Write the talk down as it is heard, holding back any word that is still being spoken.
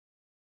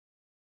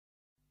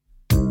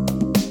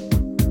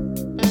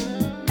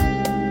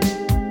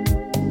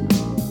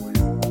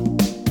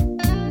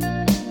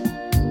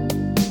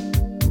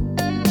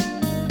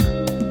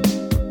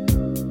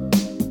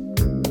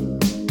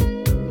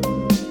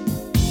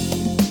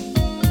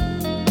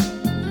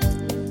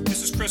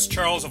host,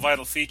 Charles of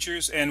Vital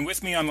Features, and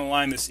with me on the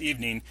line this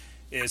evening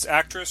is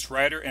actress,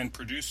 writer, and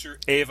producer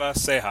Ava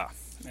Ceja.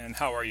 And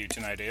how are you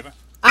tonight, Ava?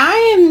 I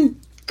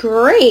am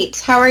great.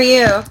 How are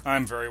you?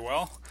 I'm very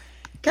well.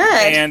 Good.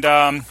 And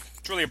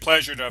it's really a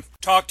pleasure to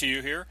talk to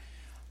you here.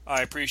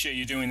 I appreciate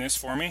you doing this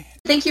for me.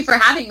 Thank you for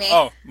having me.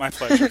 Oh, my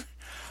pleasure.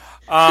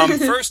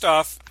 First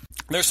off,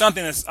 there's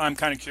something that I'm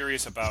kind of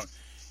curious about.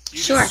 You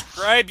Sure.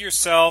 describe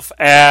yourself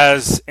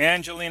as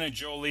Angelina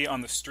Jolie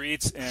on the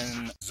streets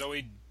and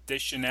Zooey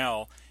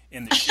Deschanel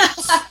in the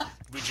sheets.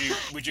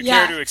 Would you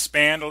care to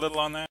expand a little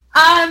on that?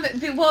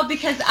 Well,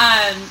 because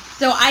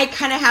so I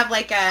kind of have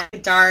like a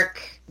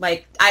dark,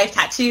 like I have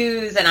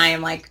tattoos and I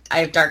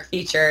have dark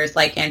features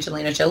like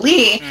Angelina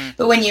Jolie.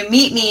 But when you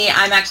meet me,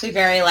 I'm actually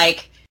very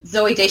like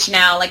Zooey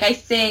Deschanel. Like I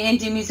sing and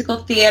do musical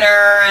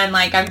theater and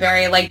like I'm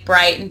very like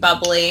bright and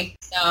bubbly.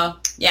 So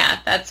yeah,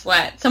 that's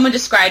what someone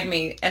described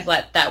me as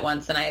that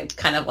once, and I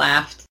kind of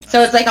laughed.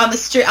 So it's like on the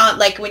street,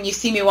 like when you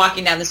see me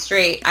walking down the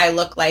street, I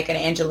look like an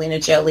Angelina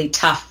Jolie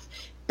tough,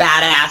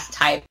 badass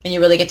type, and you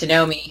really get to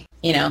know me,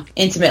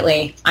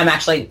 intimately.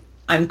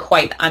 I'm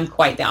quite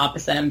the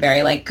opposite. I'm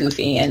very like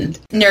goofy and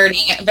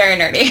nerdy, very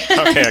nerdy.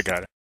 Okay, I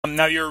got it.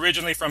 Now you're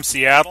originally from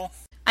Seattle?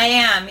 I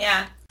am,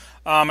 yeah.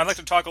 I'd like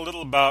to talk a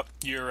little about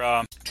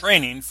your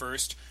training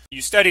first.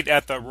 You studied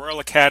at the Royal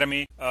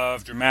Academy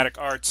of Dramatic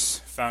Arts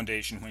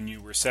Foundation when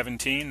you were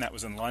 17. That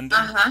was in London.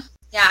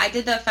 Yeah, I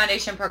did the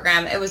foundation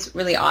program. It was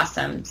really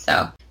awesome.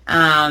 So,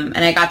 and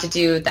I got to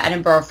do the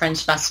Edinburgh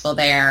Fringe Festival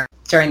there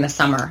during the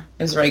summer.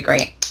 It was a really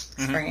great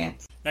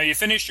experience. Now, you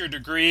finished your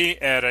degree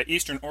at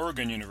Eastern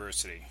Oregon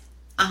University.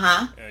 You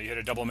had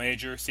a double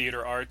major,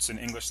 theater arts and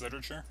English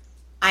literature.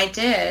 I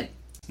did.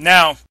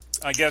 Now,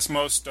 I guess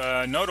most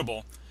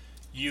notable,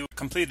 you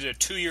completed a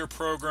 2-year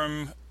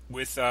program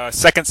with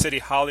Second City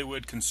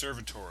Hollywood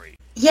Conservatory.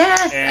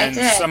 Yes, and I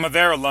did. Some of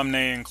their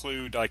alumni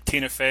include like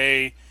Tina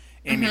Fey,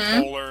 Amy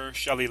Poehler,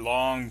 Shelley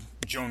Long,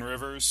 Joan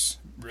Rivers,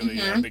 really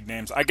big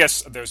names. I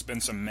guess there's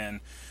been some men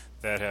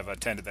that have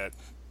attended that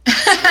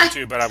school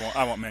too, but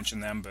I won't mention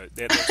them. But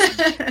there's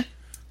some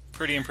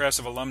pretty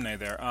impressive alumni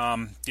there.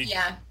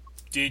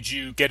 Did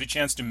you get a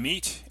chance to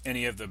meet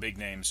any of the big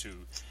names who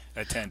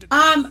attended?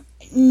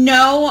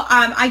 No,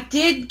 I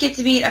did get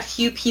to meet a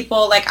few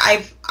people. Like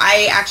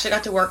I actually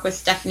got to work with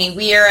Stephanie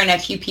Weir and a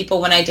few people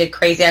when I did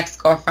Crazy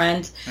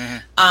Ex-Girlfriend.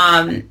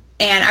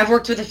 And I've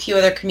worked with a few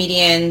other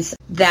comedians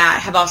that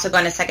have also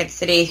gone to Second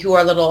City who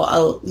are a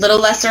little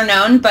lesser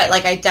known, but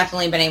like I've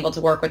definitely been able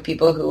to work with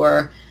people who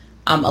are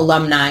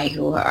alumni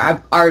who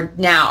are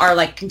now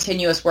like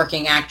continuous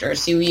working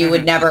actors who you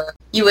would go,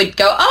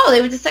 oh, they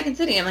went to Second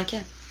City. I'm like,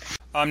 yeah.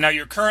 Now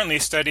you're currently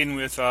studying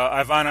with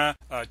Ivana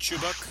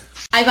Chubbuck.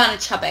 Ivana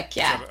Chubbuck,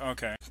 yeah.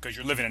 Okay, because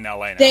you're living in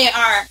LA now. They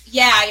are,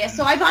 yeah.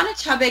 So Ivana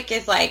Chubbuck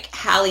is like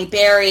Halle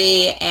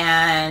Berry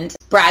and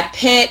Brad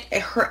Pitt,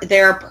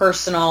 their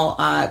personal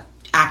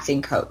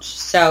acting coach.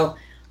 So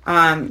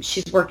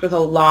she's worked with a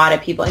lot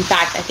of people. In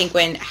fact, I think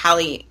when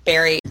Halle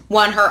Berry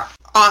won her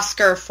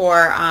Oscar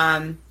for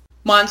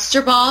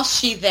Monster Ball,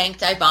 she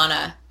thanked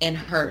Ivana in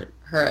her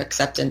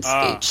acceptance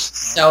speech.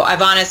 So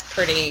Ivana's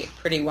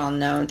pretty well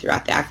known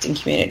throughout the acting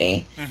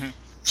community.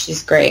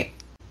 She's great.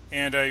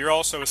 And you're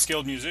also a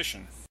skilled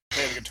musician.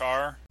 Play the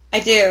guitar?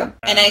 I do,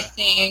 and I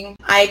sing.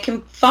 I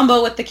can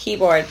fumble with the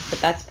keyboard, but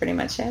that's pretty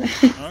much it.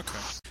 Okay.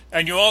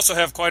 And you also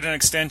have quite an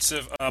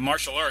extensive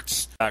martial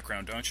arts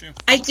background, don't you?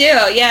 I do,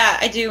 yeah.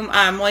 I do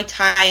Muay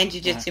Thai and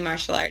Jiu-Jitsu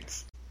martial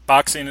arts.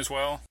 Boxing as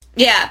well?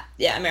 Yeah,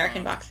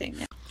 American boxing.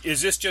 Yeah.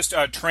 Is this just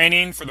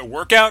training for the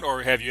workout,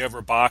 or have you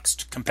ever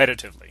boxed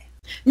competitively?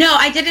 No,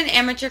 I did an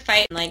amateur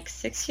fight like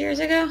 6 years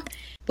ago,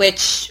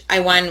 which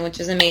I won, which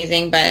was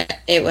amazing, but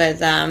it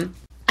was,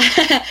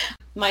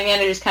 my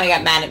managers kind of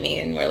got mad at me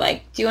and were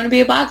like, do you want to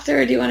be a boxer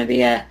or do you want to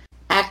be a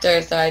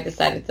actor? So I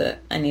decided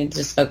I need to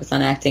just focus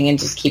on acting and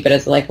just keep it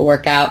as like a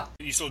workout.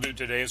 You still do it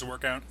today as a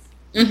workout?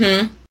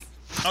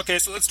 Mm-hmm. Okay,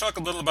 so let's talk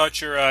a little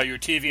about your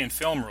TV and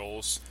film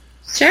roles.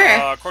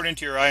 Sure. According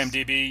to your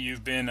IMDb,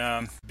 you've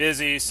been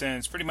busy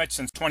pretty much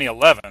since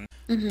 2011.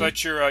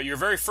 But your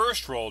very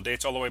first role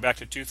dates all the way back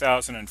to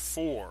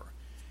 2004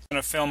 in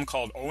a film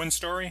called Owen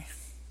Story.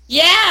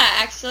 Yeah,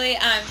 actually,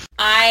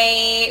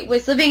 I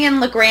was living in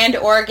La Grande,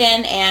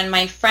 Oregon, and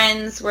my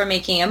friends were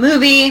making a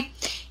movie,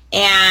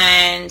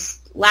 and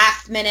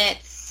last minute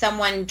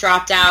someone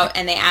dropped out,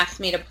 and they asked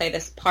me to play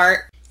this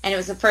part, and it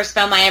was the first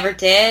film I ever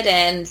did,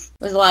 and it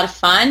was a lot of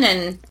fun,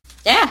 and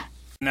yeah.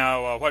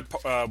 Now, what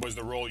was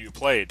the role you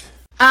played?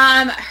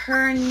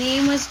 Her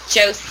name was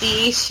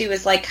Josie. She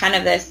was like kind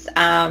of this,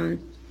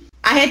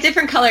 I had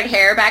different colored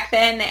hair back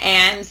then,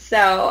 and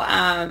so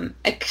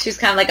she was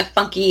kind of like a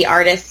funky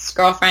artist's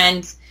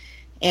girlfriend,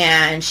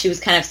 and she was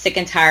kind of sick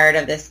and tired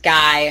of this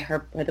guy,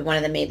 one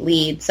of the main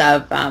leads,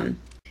 of kind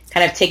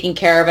of taking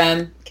care of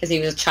him because he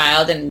was a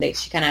child, and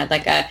she kind of had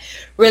like a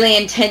really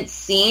intense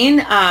scene.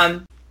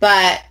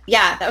 But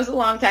yeah, that was a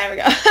long time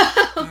ago.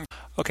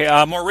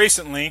 Okay, more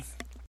recently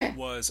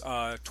was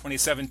a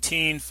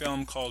 2017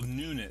 film called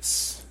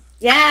Newness.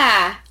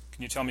 Yeah.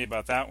 Can you tell me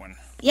about that one?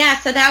 Yeah,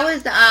 so that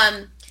was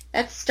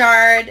that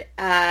starred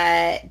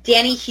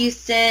Danny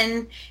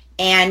Houston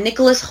and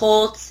Nicholas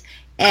Hoult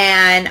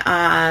and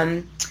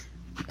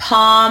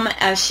Palm.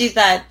 She's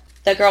the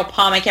girl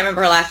Palm. I can't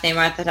remember her last name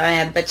right off the top of my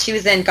head, but she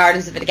was in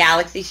Guardians of the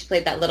Galaxy. She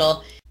played that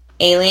little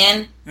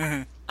alien.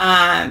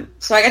 Mm-hmm.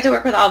 So I got to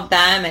work with all of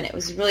them, and it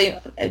was really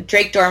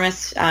Drake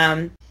Dormus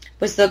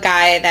was the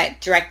guy that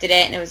directed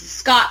it, and it was a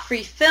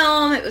scot-free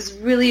film. It was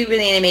really,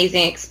 really an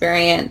amazing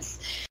experience.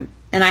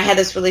 And I had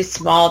this really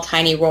small,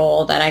 tiny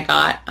role that I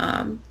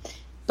got.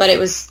 But it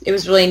was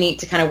really neat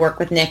to kind of work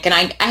with Nick. And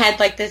I had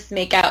like this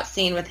make-out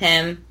scene with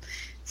him.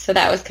 So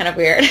that was kind of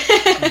weird.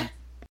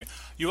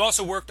 You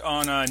also worked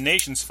on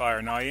Nation's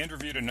Fire. Now, I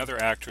interviewed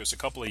another actress a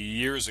couple of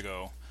years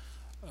ago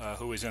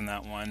who was in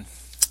that one.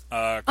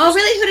 Oh,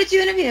 really? Who did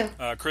you interview?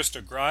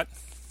 Krista Grott.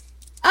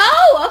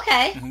 Oh,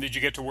 okay. Did you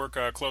get to work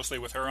closely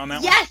with her on that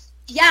one? Yes.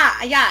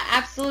 Yeah,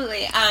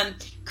 absolutely.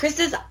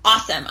 Krista's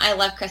awesome. I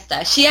love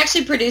Krista. She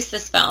actually produced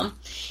this film,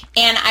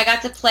 and I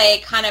got to play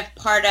kind of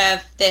part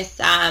of this,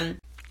 a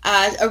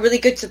really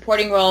good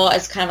supporting role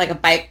as kind of like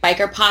a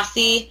biker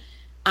posse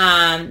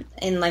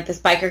in like this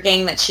biker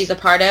gang that she's a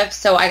part of.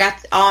 So I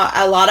got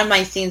a lot of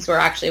my scenes were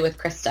actually with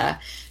Krista.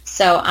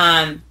 So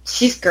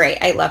she's great.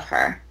 I love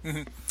her.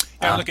 Mm-hmm.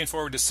 Yeah, I'm looking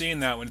forward to seeing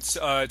that one.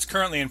 It's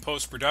currently in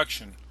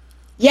post-production.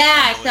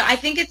 Yeah, so I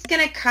think it's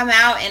going to come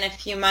out in a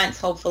few months,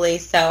 hopefully.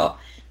 So,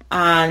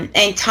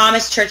 and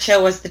Thomas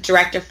Churchill was the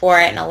director for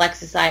it, and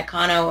Alexis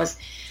Iacono was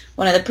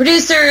one of the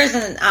producers,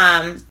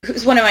 and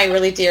who's one of my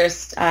really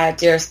dearest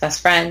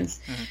best friends.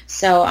 Mm-hmm.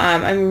 So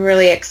I'm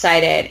really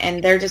excited,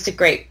 and they're just a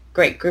great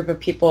group of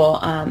people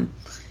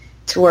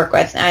to work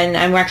with. And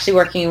I'm actually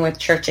working with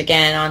Church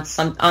again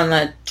on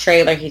the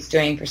trailer he's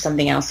doing for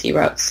something else he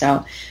wrote.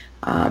 So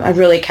I've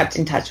really kept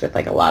in touch with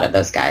like a lot of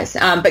those guys.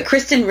 But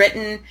Kristen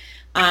Ritten.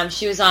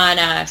 She was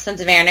on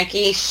Sons of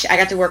Anarchy. I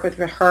got to work with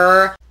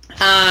her,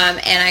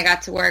 and I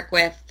got to work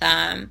with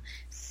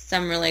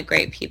some really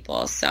great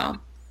people. So,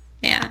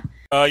 yeah.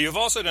 You've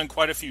also done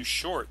quite a few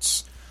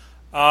shorts.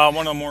 One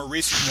of the more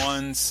recent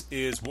ones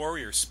is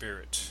Warrior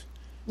Spirit.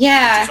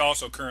 Yeah. Which is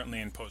also currently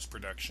in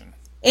post-production.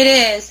 It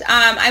is.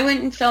 I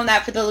went and filmed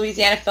that for the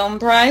Louisiana Film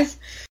Prize,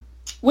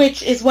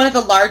 which is one of the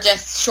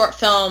largest short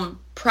film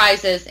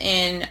prizes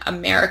in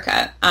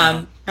America.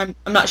 I'm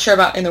not sure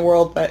about in the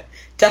world, but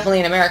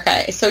definitely in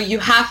America. So you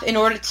have, in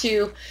order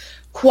to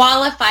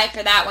qualify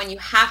for that one, you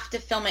have to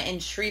film it in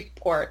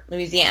Shreveport,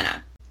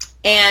 Louisiana.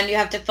 And you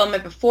have to film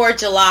it before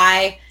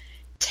July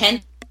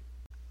 10th.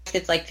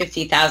 It's like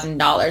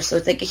 $50,000. So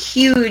it's like a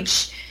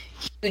huge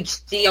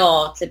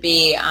deal to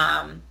be,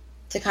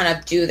 to kind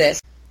of do this.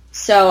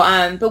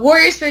 So, but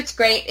Warrior Spirit's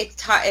great.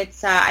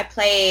 I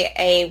play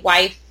a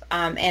wife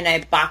and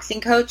a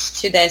boxing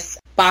coach to this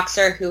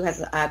boxer who has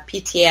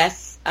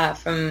PTS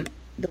from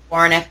the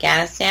war in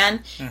Afghanistan,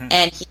 mm-hmm.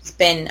 and he's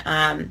been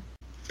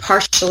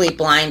partially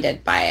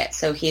blinded by it.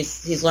 So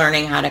he's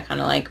learning how to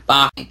kind of like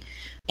box.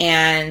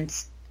 And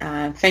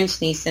French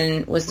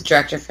Neeson was the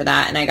director for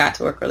that, and I got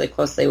to work really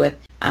closely with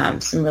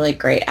some really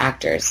great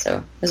actors. So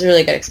it was a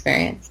really good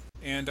experience.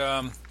 And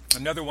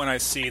another one I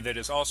see that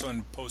is also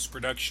in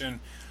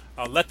post-production,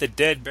 Let the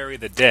Dead Bury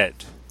the Dead.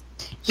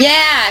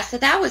 Yeah, so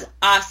that was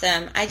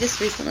awesome. I just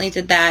recently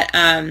did that.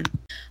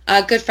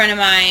 A good friend of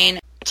mine,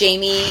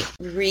 Jamie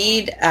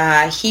Reed,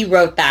 he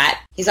wrote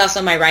that. He's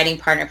also my writing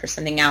partner for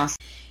something else.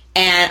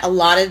 And a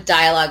lot of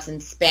dialogue's in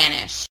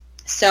Spanish.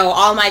 So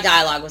all my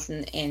dialogue was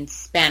in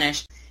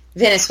Spanish.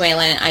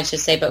 Venezuelan, I should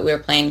say, but we were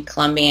playing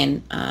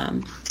Colombian.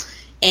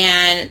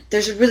 And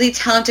there's a really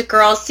talented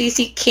girl,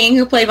 Cece King,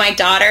 who played my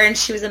daughter, and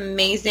she was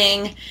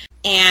amazing.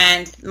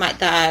 And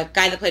the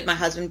guy that played my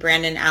husband,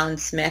 Brandon Allen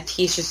Smith,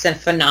 he's just a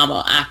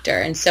phenomenal actor.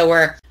 And so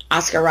were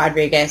Oscar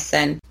Rodriguez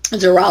and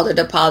Geraldo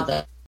de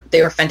Palma.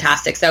 They were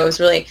fantastic. So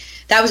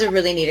that was a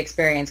really neat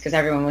experience because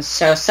everyone was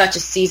such a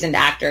seasoned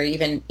actor.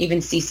 Even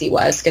Cece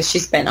was, because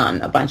she's been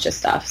on a bunch of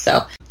stuff.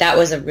 So that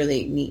was a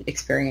really neat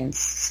experience.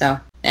 So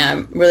yeah,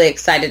 I'm really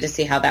excited to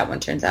see how that one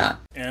turns out.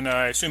 And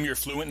I assume you're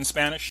fluent in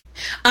Spanish?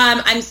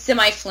 I'm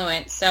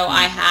semi-fluent. So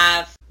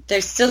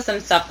there's still some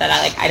stuff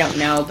that I don't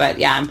know, but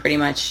yeah, I'm pretty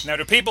much. Now,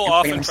 do people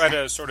often try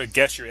to sort of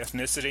guess your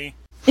ethnicity?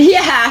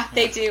 Yeah,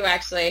 they do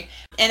actually.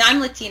 And I'm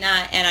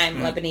Latina and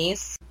I'm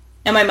Lebanese,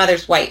 and my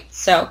mother's white.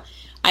 So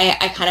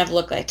I kind of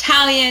look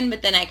Italian,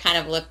 but then I kind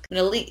of look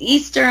Middle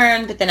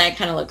Eastern, but then I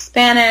kind of look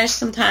Spanish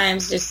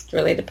sometimes. Just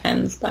really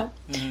depends. But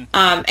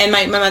and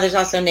my mother's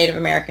also Native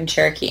American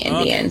Cherokee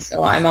Indian,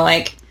 so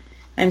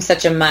I'm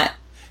such a mutt.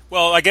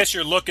 Well, I guess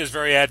your look is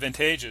very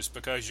advantageous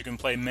because you can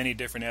play many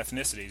different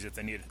ethnicities. If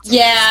they need somebody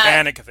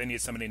Hispanic, if they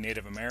need somebody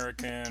Native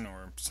American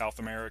or South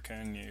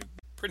American, you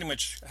pretty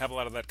much have a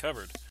lot of that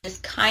covered. Is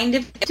kind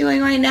of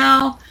doing right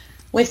now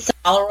with some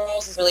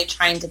roles is really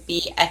trying to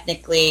be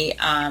ethnically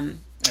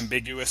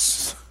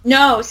ambiguous.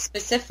 No,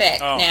 specific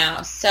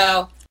now.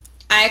 So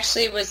I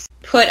actually was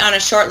put on a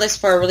short list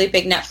for a really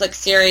big Netflix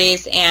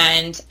series,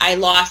 and I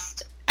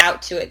lost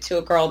out to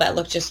a girl that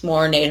looked just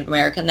more Native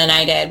American than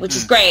I did, which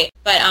is great.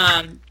 But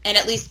and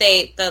at least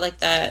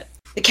the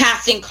the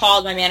casting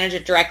called my manager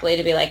directly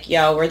to be like,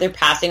 yo, they're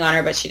passing on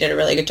her, but she did a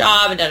really good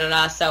job, and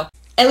da-da-da. So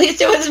at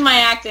least it wasn't my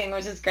acting,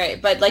 which is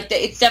great. But, like,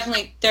 it's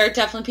definitely,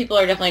 people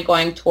are definitely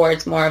going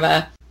towards more of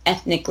a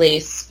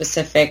ethnically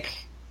specific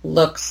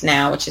looks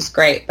now, which is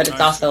great. But it's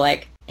also,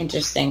 like,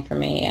 interesting for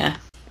me, yeah.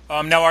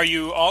 Now, are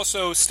you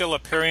also still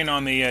appearing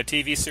on the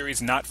TV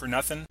series Not for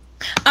Nothing?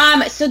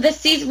 So this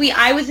season,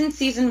 I was in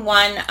season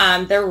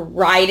 1. They're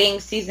writing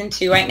season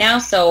 2 right now,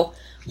 so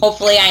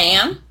hopefully I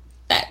am.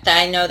 That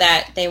I know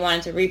that they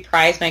wanted to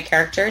reprise my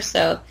character,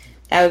 so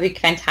that would be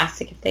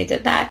fantastic if they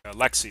did that.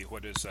 Lexi,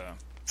 what is...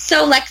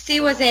 So Lexi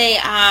was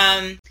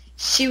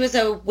she was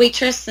a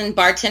waitress and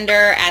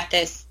bartender at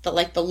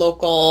the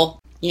local,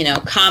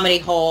 comedy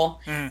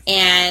hole. Mm.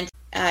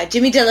 And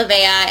Jimmy De La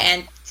Vega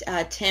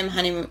and Tim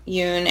Honeymoon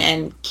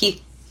and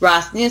Keith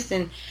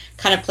Rasmussen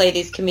kind of play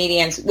these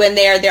comedians. When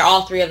they're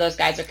all three of those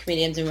guys are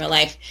comedians in real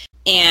life.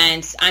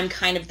 And I'm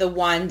kind of the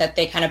one that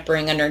they kind of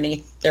bring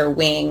underneath their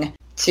wing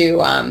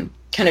to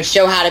kind of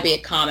show how to be a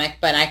comic,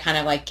 but I kind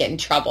of like get in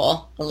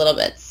trouble a little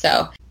bit.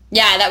 So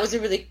yeah, that was a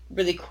really,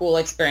 really cool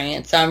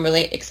experience. So I'm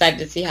really excited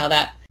to see how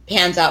that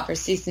pans out for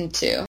season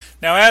 2.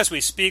 Now, as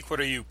we speak, what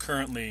are you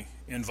currently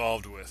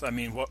involved with? I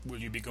mean, what will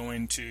you be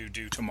going to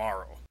do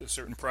tomorrow? A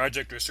certain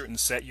project or a certain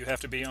set you have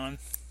to be on?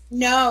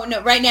 No.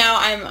 Right now,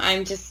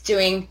 I'm just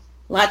doing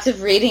lots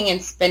of reading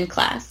and spin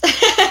class.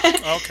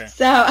 Okay.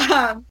 So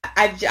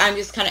I'm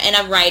just kind of, and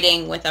I'm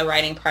writing with a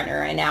writing partner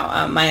right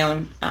now, my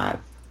own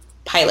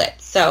pilot.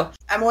 So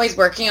I'm always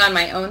working on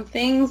my own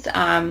things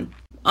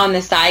on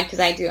the side because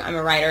I'm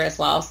a writer as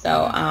well.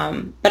 So,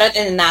 but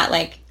other than that,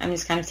 like, I'm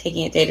just kind of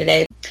taking it day to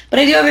day. But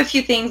I do have a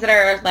few things that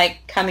are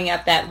like coming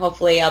up that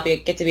hopefully I'll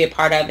get to be a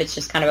part of. It's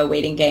just kind of a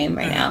waiting game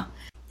right now.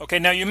 Okay,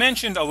 now you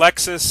mentioned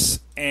Alexis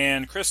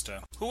and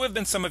Krista. Who have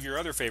been some of your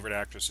other favorite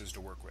actresses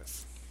to work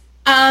with?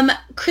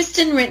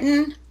 Kristen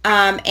Ritton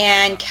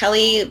and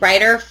Kelly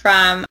Ryder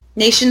from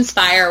Nation's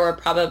Fire were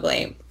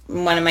probably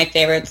one of my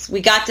favorites.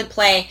 We got to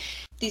play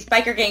these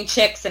biker gang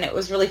chicks, and it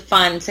was really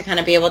fun to kind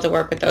of be able to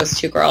work with those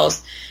two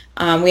girls.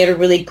 We had a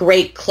really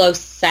great close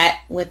set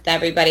with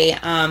everybody.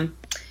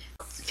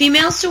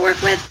 Females to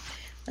work with?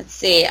 Let's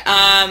see.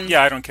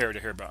 Yeah, I don't care to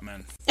hear about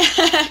men.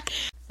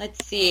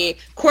 Let's see.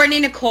 Courtney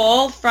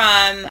Nicole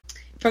from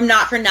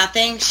Not for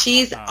Nothing.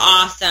 She's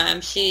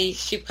awesome. She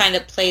kind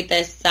of played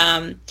this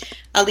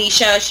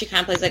Alicia. She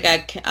kind of plays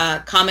like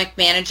a comic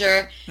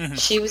manager. Mm-hmm.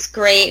 She was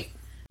great.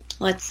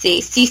 Let's see.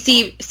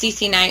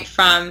 Cece Knight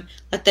from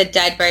Let the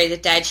Dead Bury the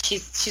Dead.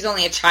 She's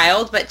only a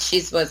child, but she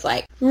was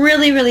like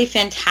really, really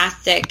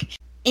fantastic.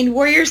 In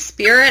Warrior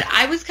Spirit,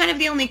 I was kind of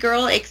the only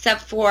girl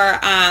except for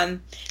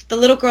the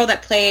little girl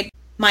that played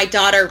my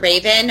daughter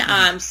Raven,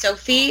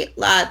 Sophie.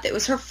 It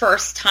was her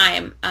first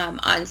time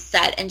on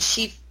set, and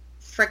she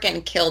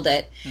freaking killed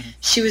it. Mm-hmm.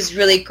 She was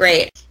really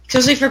great,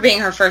 especially for being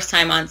her first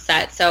time on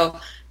set. So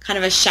kind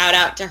of a shout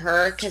out to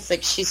her because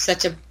like she's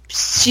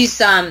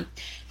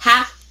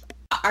half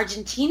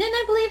Argentinian,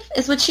 I believe,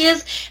 is what she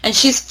is, and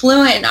she's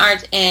fluent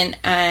in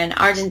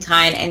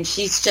Argentine, and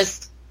she's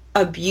just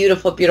a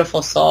beautiful,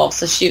 beautiful soul.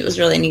 So it was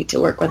really neat to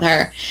work with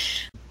her.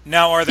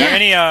 Now, are there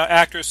any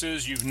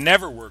actresses you've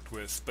never worked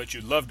with, but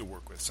you'd love to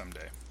work with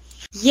someday?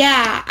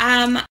 Yeah,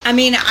 I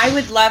mean, I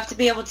would love to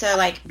be able to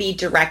like be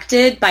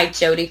directed by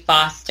Jodie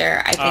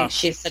Foster. I think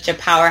she's such a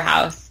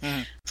powerhouse.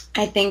 Mm-hmm.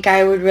 I think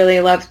I would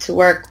really love to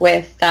work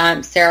with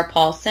Sarah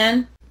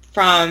Paulson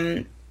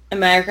from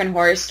American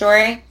Horror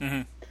Story.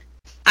 Mm-hmm.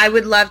 I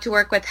would love to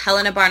work with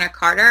Helena Bonham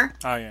Carter.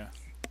 Oh yeah.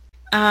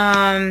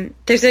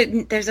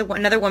 There's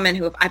another woman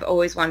who I've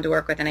always wanted to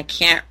work with, and I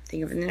can't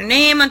think of her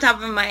name on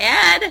top of my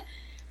head.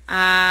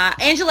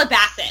 Angela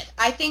Bassett.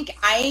 I think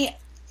I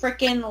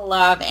freaking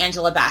love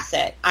Angela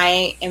Bassett.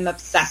 I am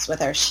obsessed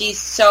with her. She's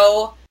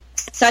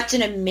such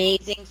an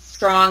amazing,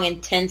 strong,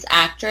 intense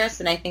actress,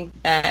 and I think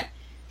that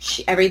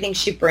everything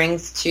she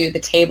brings to the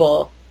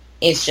table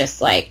is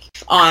just like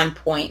on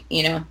point,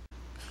 you know.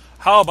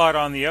 How about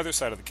on the other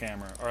side of the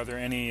camera? Are there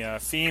any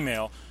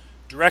female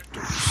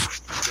directors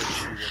that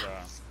you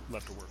would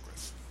love to work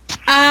with?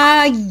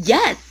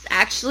 Yes,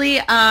 actually.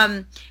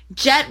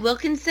 Jet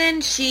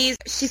Wilkinson, she's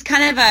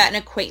kind of an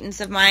acquaintance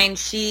of mine.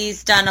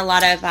 She's done a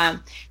lot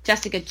of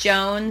Jessica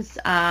Jones,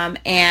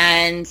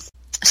 and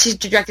she's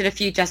directed a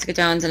few Jessica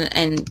Jones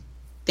and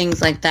things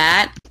like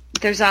that.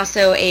 There's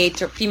also a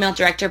female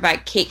director by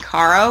Kate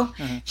Caro.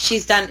 Mm-hmm.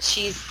 She's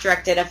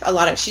directed a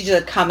lot of. She's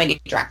a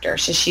comedy director,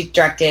 so she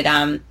directed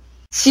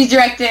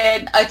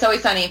It's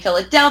Always Sunny in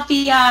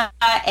Philadelphia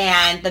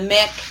and The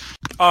Mick.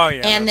 Oh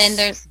yeah, and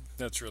then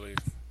that's really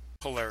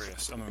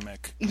hilarious. I'm a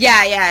Mick.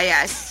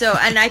 Yeah. So,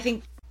 and I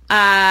think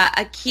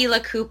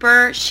Akilah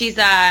Cooper, she's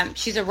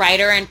a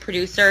writer and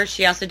producer.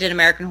 She also did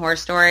American Horror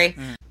Story.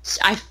 Mm.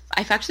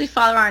 I've actually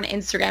followed her on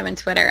Instagram and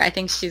Twitter. I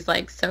think she's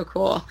like so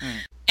cool. Mm.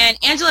 And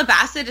Angela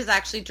Bassett has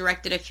actually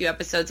directed a few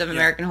episodes of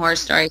American Horror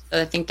Story,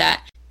 so I think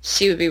that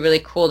she would be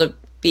really cool to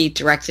be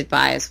directed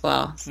by as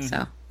well. Mm-hmm.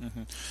 So.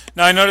 Mm-hmm.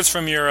 Now, I noticed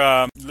from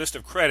your list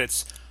of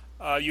credits,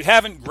 you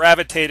haven't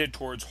gravitated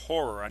towards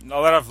horror. A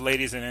lot of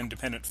ladies in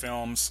independent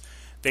films,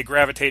 they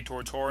gravitate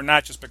towards horror,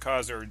 not just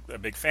because they're a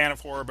big fan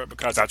of horror, but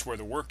because that's where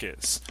the work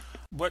is.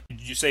 What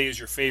would you say is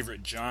your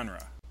favorite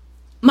genre?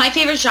 My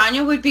favorite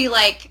genre would be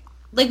like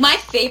my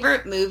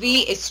favorite movie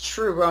is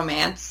True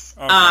Romance.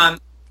 Okay.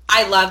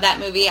 I love that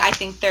movie. I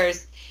think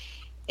there's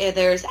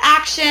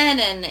action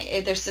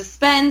and there's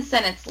suspense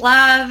and it's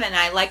love, and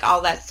I like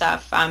all that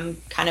stuff. I'm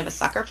kind of a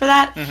sucker for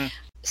that. Mm-hmm.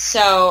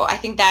 So I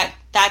think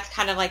that's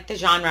kind of like the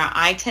genre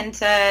I tend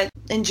to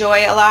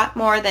enjoy a lot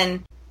more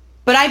than.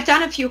 But I've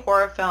done a few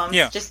horror films.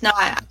 Yeah. Just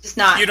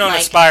not. You don't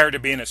aspire to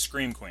being a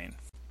scream queen.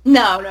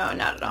 No, not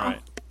at all.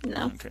 Right.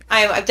 No. Okay.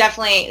 I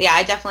definitely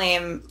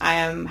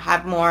am.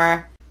 Have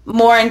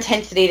more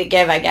intensity to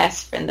give, I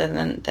guess, than that.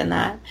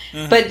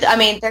 Mm-hmm. But I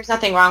mean, there's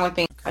nothing wrong with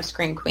being a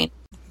scream queen.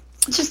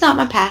 It's just not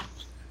my path.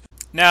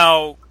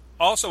 Now,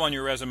 also on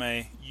your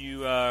resume,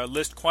 you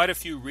list quite a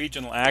few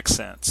regional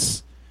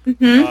accents.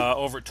 Mm-hmm.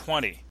 Over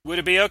 20. Would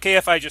it be okay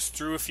if I just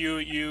threw a few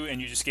at you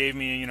and you just gave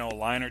me, a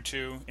line or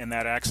two in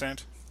that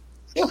accent?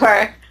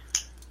 Sure.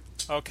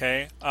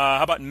 Okay.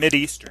 How about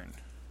Mid-Eastern?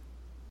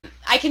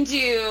 I can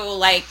do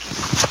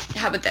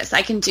how about this?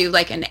 I can do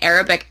an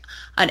Arabic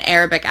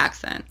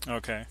accent.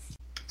 Okay.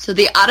 So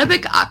the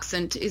Arabic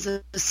accent is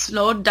a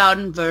slowed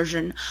down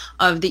version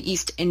of the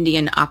East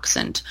Indian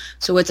accent.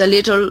 So it's a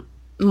little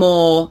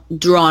more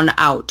drawn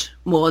out,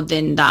 more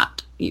than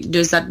that.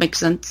 Does that make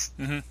sense?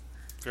 Mm-hmm.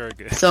 Very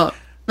good. So.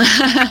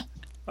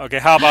 Okay,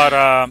 how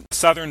about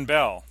Southern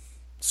Belle,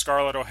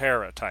 Scarlett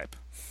O'Hara type?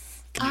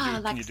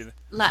 Can you do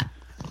that?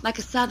 Like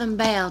a Southern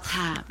Belle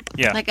type.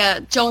 Yeah. Like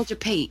a Georgia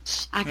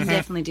Peach. I can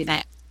definitely do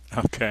that.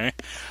 Okay.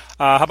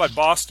 How about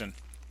Boston?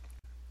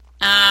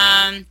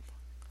 Packaka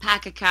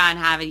and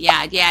Harvard.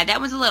 Yeah,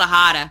 that was a little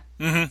harder.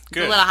 Mm-hmm.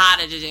 Good. A little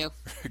harder to do.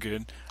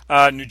 Good.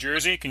 New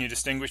Jersey, can you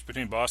distinguish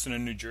between Boston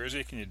and New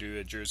Jersey? Can you do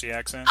a Jersey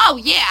accent? Oh,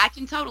 yeah, I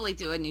can totally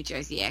do a New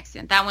Jersey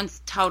accent. That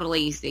one's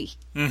totally easy.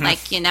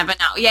 Mm-hmm. You never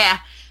know. Yeah.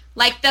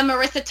 Like the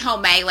Marissa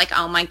Tomei,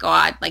 oh my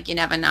God, you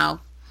never know.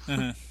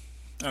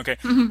 Mm-hmm. Okay.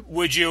 Mm-hmm.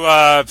 Would you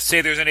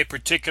say there's any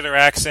particular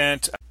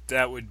accent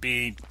that would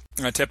be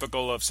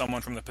typical of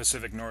someone from the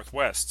Pacific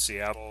Northwest,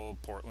 Seattle,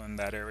 Portland,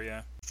 that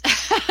area?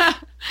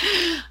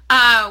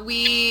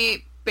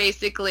 We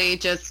basically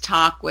just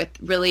talk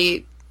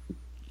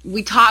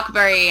we talk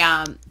very,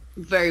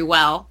 very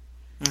well,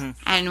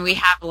 and we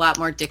have a lot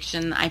more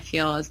diction, I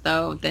feel as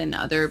though, than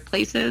other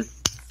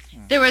places.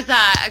 There was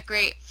a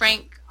great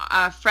Fred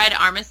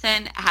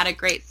Armisen had a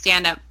great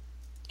stand-up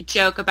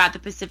joke about the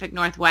Pacific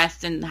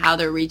Northwest and how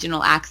their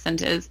regional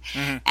accent is,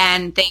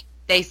 and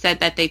they said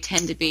that they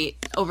tend to be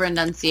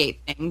over-enunciate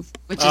things,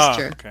 which is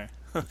true.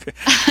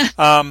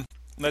 Okay.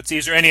 Let's see,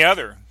 is there any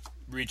other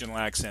regional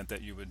accent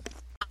that you would...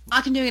 I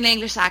can do an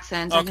English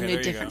accent. Okay, I can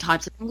do different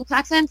types of English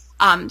accents.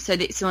 So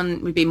this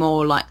one would be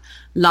more like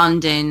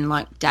London,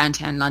 like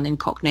downtown London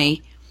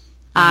Cockney.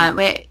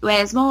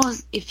 Whereas more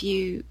if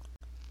you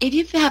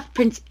have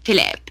Prince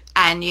Philip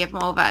and you have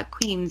more of a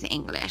Queen's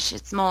English,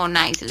 it's more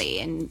nasally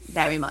and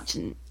very much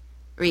in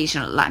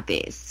regional like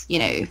this,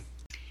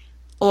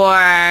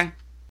 Or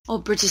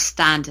British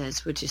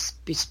standards would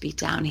just be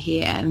down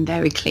here and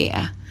very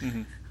clear,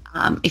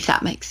 if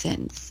that makes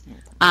sense.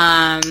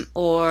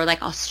 Or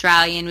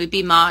Australian would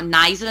be more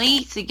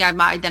nasally, so you go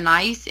more the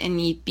nice,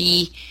 and you'd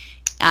be,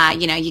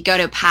 you go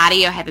to a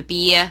party or have a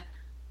beer,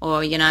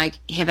 or,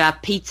 have a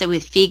pizza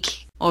with fig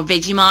or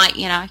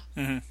Vegemite,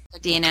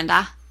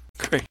 DNR.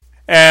 Great.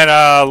 And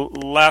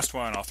last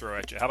one I'll throw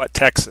at you. How about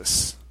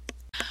Texas?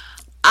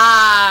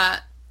 Yeah,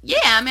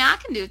 I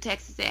can do a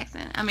Texas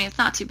accent. It's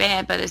not too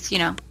bad, but it's,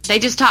 they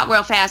just talk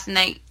real fast, and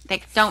they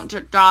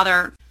don't draw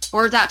their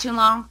words out too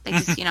long. They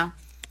just,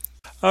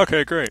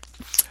 Okay, great.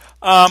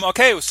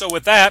 Okay, so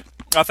with that,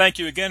 I'll thank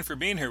you again for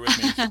being here with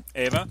me,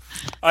 Ava.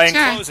 In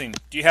closing,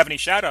 do you have any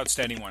shout-outs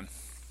to anyone?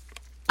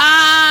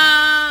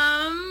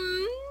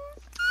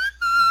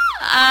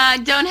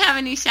 Don't have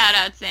any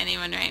shout-outs to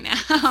anyone right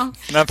now.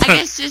 Nothing. I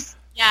guess just,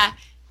 yeah.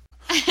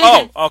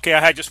 Oh, okay, I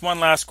had just one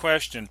last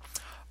question.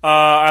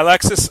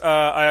 Alexis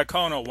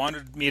Iacono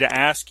wanted me to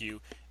ask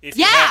you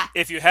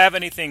if you have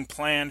anything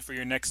planned for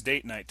your next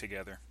date night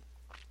together.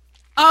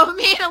 Oh,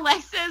 me and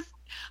Alexis?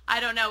 I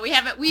don't know. We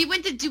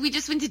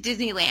just went to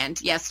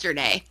Disneyland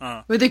yesterday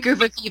with a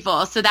group of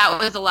people, so that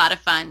was a lot of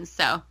fun.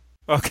 So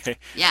okay,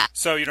 yeah.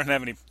 So you don't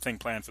have anything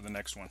planned for the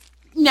next one?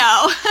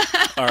 No.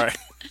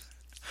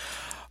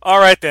 All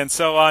right then.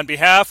 So on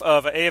behalf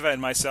of Ava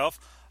and myself,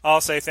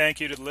 I'll say thank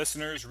you to the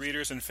listeners,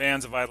 readers, and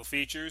fans of Idle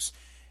Features.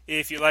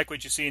 If you like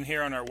what you see in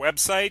here on our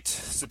website,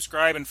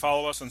 subscribe and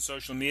follow us on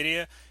social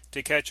media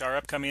to catch our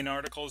upcoming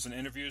articles and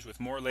interviews with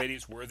more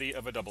ladies worthy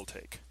of a double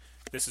take.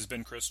 This has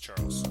been Chris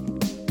Charles.